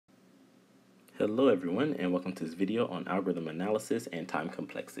Hello everyone, and welcome to this video on algorithm analysis and time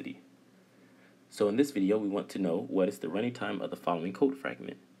complexity. So in this video we want to know what is the running time of the following code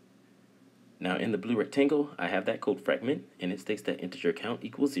fragment. Now in the blue rectangle I have that code fragment and it states that integer count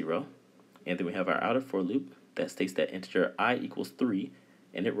equals 0, and then we have our outer for loop that states that integer I equals 3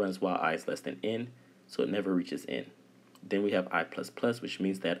 and it runs while I is less than n, so it never reaches n. Then we have I++, which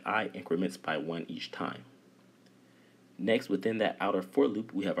means that I increments by 1 each time. Next, within that outer for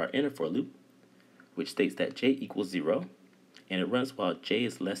loop we have our inner for loop, which states that j equals 0, and it runs while j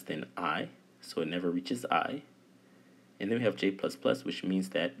is less than I, so it never reaches I. And then we have j++, which means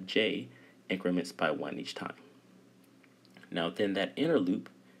that j increments by 1 each time. Now within that inner loop,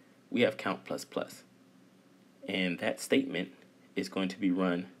 we have count++, and that statement is going to be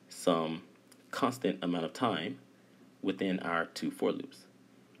run some constant amount of time within our two for loops.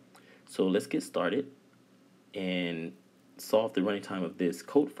 So let's get started and solve the running time of this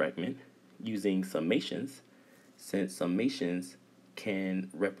code fragment using summations, since summations can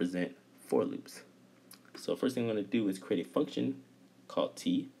represent for loops. So first thing I'm going to do is create a function called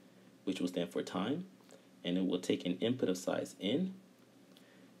t, which will stand for time, and it will take an input of size n,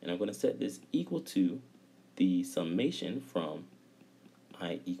 and I'm going to set this equal to the summation from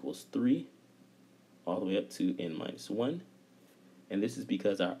I equals 3 all the way up to n minus 1, and this is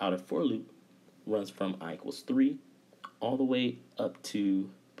because our outer for loop runs from I equals 3 all the way up to,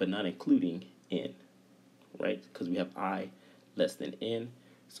 but not including, n, right? Because we have I less than n,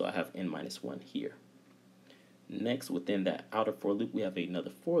 so I have n minus 1 here. Next, within that outer for loop, we have another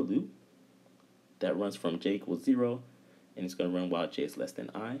for loop that runs from j equals 0, and it's going to run while j is less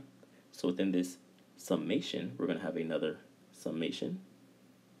than I. So within this summation, we're going to have another summation,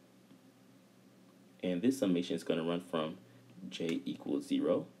 and this summation is going to run from j equals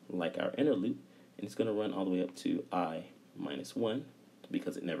 0, like our inner loop, and it's going to run all the way up to I minus 1,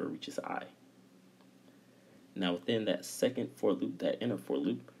 because it never reaches I. Now within that second for loop, that inner for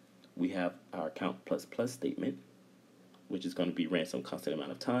loop, we have our count++ statement, which is going to be ran some constant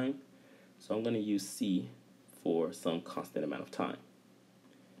amount of time. So I'm going to use C for some constant amount of time.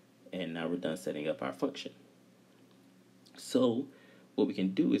 And now we're done setting up our function. So what we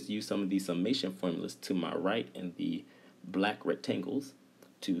can do is use some of these summation formulas to my right in the black rectangles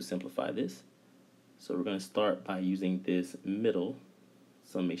to simplify this. So we're going to start by using this middle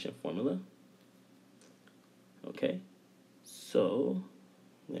summation formula. Okay, so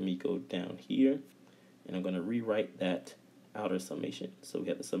let me go down here and I'm going to rewrite that outer summation. So we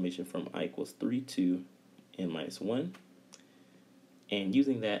have the summation from I equals 3 to n minus 1, and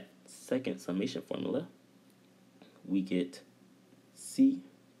using that second summation formula we get C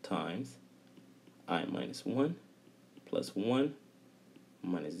times I minus 1 plus 1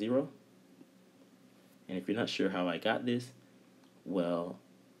 minus 0. And if you're not sure how I got this, well,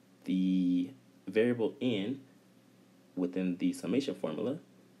 the variable n within the summation formula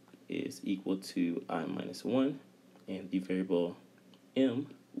is equal to I minus 1, and the variable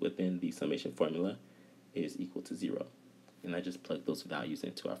m within the summation formula is equal to 0. And I just plug those values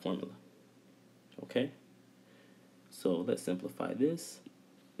into our formula. Okay? So let's simplify this.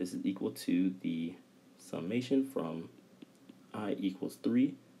 This is equal to the summation from I equals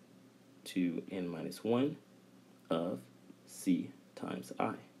 3 to n minus 1 of C times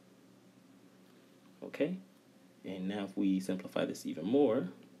I. Okay? And now if we simplify this even more,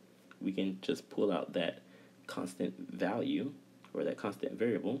 we can just pull out that constant value, or that constant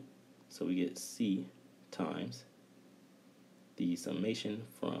variable. So we get C times the summation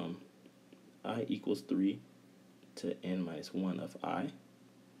from I equals 3 to n minus 1 of I.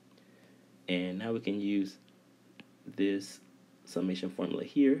 And now we can use this summation formula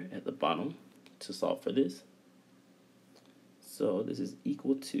here at the bottom to solve for this. So this is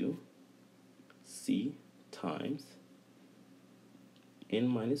equal to C times n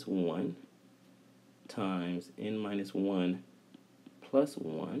minus 1 times n minus 1 plus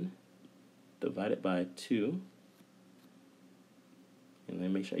 1 divided by 2, and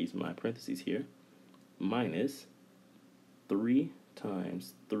then make sure I use my parentheses here, minus 3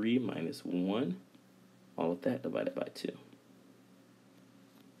 times 3 minus 1, all of that divided by 2.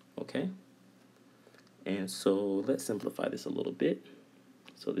 Okay? And so let's simplify this a little bit.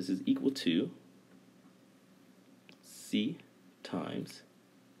 So this is equal to C times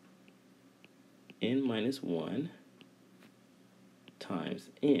n minus 1 times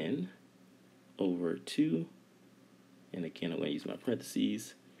n over 2, and again I'm going to use my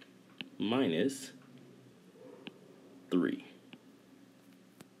parentheses, minus 3.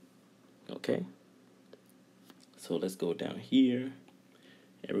 Okay? So let's go down here,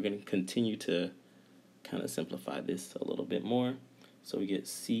 and we're going to continue to kind of simplify this a little bit more. So we get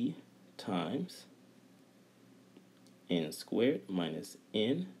C times n squared minus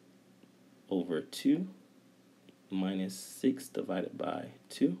n over 2 minus 6 divided by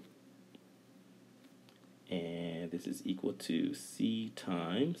 2. And this is equal to c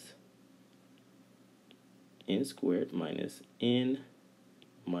times n squared minus n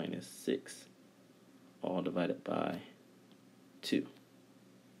minus 6, all divided by 2.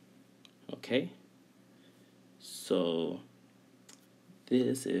 Okay, so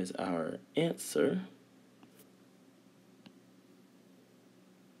this is our answer.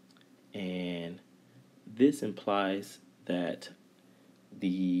 And this implies that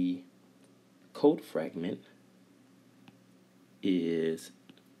the code fragment is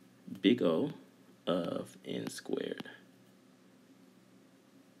big O of n squared.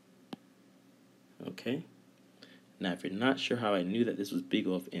 Okay, now if you're not sure how I knew that this was big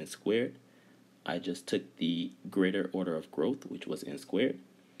O of n squared, I just took the greater order of growth, which was n squared,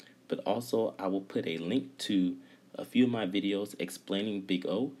 but also I will put a link to a few of my videos explaining big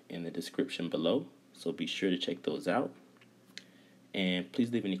O in the description below, so be sure to check those out. And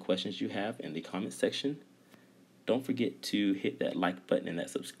please leave any questions you have in the comment section. Don't forget to hit that like button and that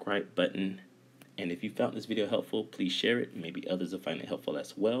subscribe button. And if you found this video helpful, please share it. Maybe others will find it helpful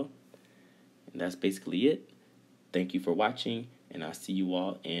as well. And that's basically it. Thank you for watching, and I'll see you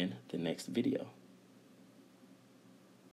all in the next video.